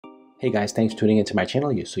Hey guys, thanks for tuning into my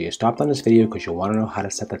channel. You stopped on this video because you want to know how to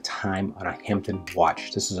set the time on a Hampton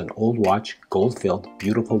watch. This is an old watch, gold filled,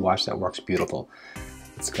 beautiful watch that works beautiful.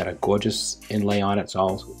 It's got a gorgeous inlay on it. It's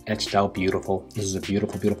all etched out beautiful. This is a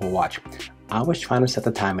beautiful, beautiful watch. I was trying to set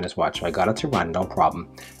the time in this watch, so I got it to run, no problem.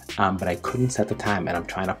 But I couldn't set the time, and I'm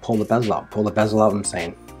trying to pull the bezel out. And I'm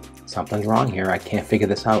saying, something's wrong here. I can't figure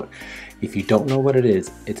this out. If you don't know what it is,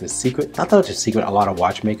 it's a secret. Not that it's a secret, a lot of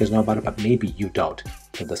watchmakers know about it, but maybe you don't.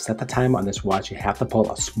 So to set the time on this watch, you have to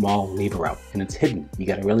pull a small lever out, and it's hidden. You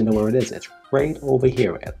gotta really know where it is. It's right over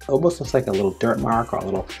here. It almost looks like a little dirt mark or a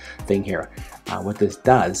little thing here. What this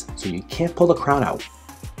does, so you can't pull the crown out.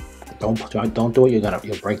 Don't do it.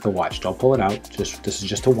 You'll break the watch. Don't pull it out. This is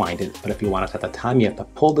just to wind it. But if you want to set the time, you have to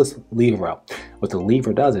pull this lever out. What the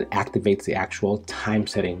lever does, it activates the actual time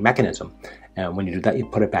setting mechanism. And when you do that, you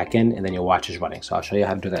put it back in, and then your watch is running. So I'll show you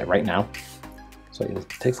how to do that right now. So you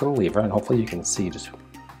take the little lever, and hopefully you can see. Just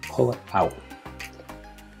pull it out.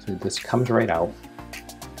 So this comes right out.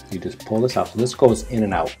 You just pull this out. So this goes in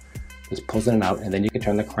and out. This pulls in and out, and then you can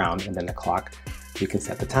turn the crown and then the clock. You can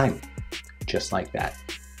set the time, just like that.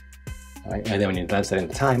 All right, and then when you're done setting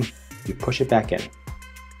the time, you push it back in.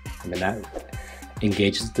 And then that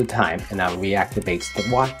engages the time and now reactivates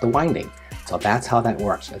the winding. So that's how that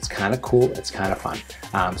works. It's kind of cool. It's kind of fun.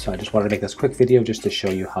 So I just wanted to make this quick video just to show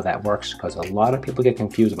you how that works, because a lot of people get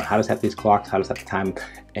confused about how to set these clocks, how to set the time,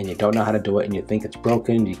 and you don't know how to do it, and you think it's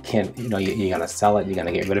broken. You can't, you're gonna sell it, you're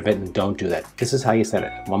gonna get rid of it, and don't do that. This is how you set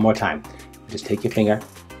it. One more time. You just take your finger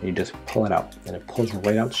and you just pull it out, and it pulls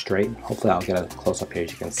right out straight. Hopefully I'll get a close up here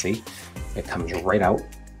as you can see. It comes right out.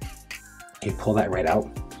 You pull that right out.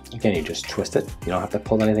 Again, you just twist it. You don't have to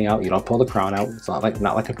pull anything out. You don't pull the crown out. It's not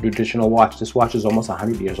like a traditional watch. This watch is almost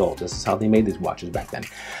 100 years old. This is how they made these watches back then.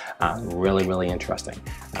 Really, really interesting.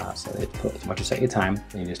 So they put, once you set your time,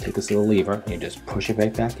 and you just take this little lever and you just push it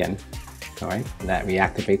right back in. All right, and that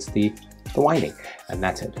reactivates the winding, and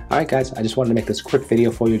that's it. All right, guys, I just wanted to make this quick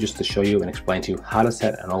video for you just to show you and explain to you how to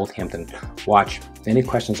set an old Hampton watch. Any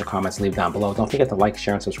questions or comments, leave down below. Don't forget to like,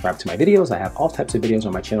 share, and subscribe to my videos. I have all types of videos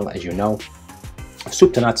on my channel, as you know.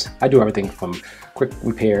 Soup to nuts. I do everything from quick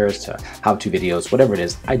repairs to how-to videos, whatever it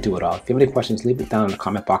is, I do it all. If you have any questions, leave it down in the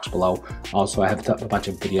comment box below. Also, I have a bunch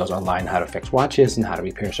of videos online how to fix watches and how to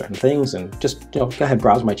repair certain things, and just go ahead,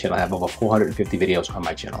 browse my channel. I have over 450 videos on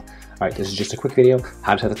my channel. All right, this is just a quick video,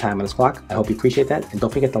 how to set the time on this clock. I hope you appreciate that, and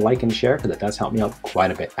don't forget to like and share, because it does help me out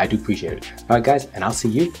quite a bit. I do appreciate it. All right, guys, and I'll see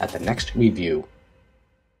you at the next review.